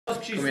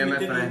aufgeschissen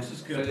mit den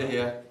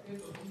Luxuskörper.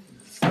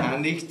 Es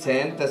kann nicht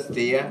sein, dass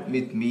der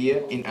mit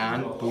mir in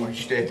einem Pool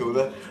steht,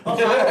 oder?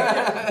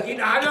 In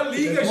einer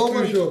Liga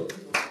spielt.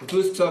 Du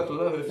hast gesagt,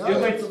 oder?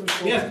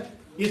 Ja,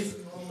 jetzt.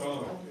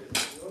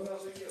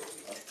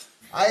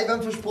 Ich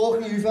habe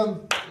versprochen, ich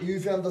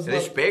helfe ihm, dass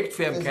Respekt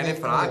für ihn, keine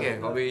Frage,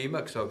 habe ich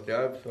immer gesagt.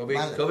 Ja, habe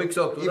ich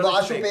gesagt, oder? Ich war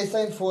auch schon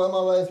besser in Form,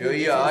 aber...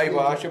 Ich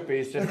war auch schon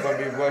besser in Form.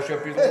 Ich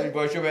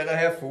war schon weiter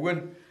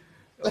herfahren.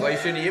 Aber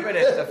ich geniere mich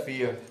nicht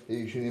dafür.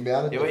 Ich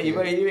geniere mich nicht. Aber ich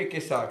habe ewig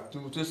gesagt.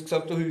 Du hast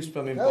gesagt, du hilfst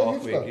mir mit dem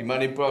Bauch weg. Ich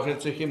meine, ich brauche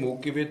nicht solche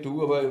Mucke wie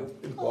du, aber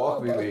im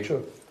Bauch will weg.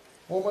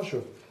 Machen wir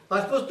schon.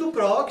 Weißt du, was du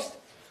brauchst?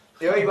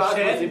 Ja, ich weiß,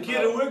 was ich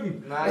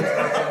Chirurgen. Nein,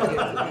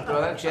 ich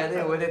brauche eine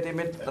gescheite Alte, die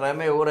mit 3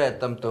 Mal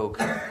anreitet am Tag.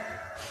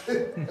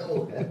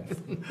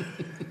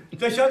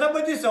 Da schau dir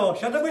mal das an,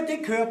 schau dir mal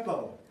den Körper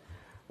an.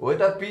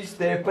 Alter, bist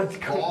deppert.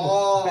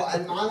 Oh,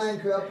 ein Mann,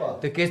 ein Körper.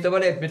 Du gehst aber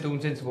nicht mit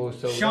uns ins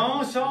Wasser, oder?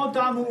 Chanson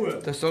d'amour.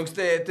 Da sagst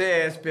du, die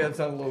Eisbären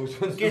sind los.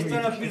 Du gehst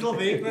dann ein bisschen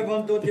weg, weil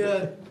wenn da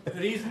der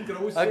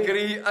riesengroße... Ein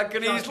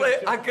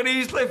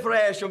Griesle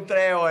Fleisch um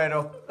 3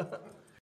 Euro.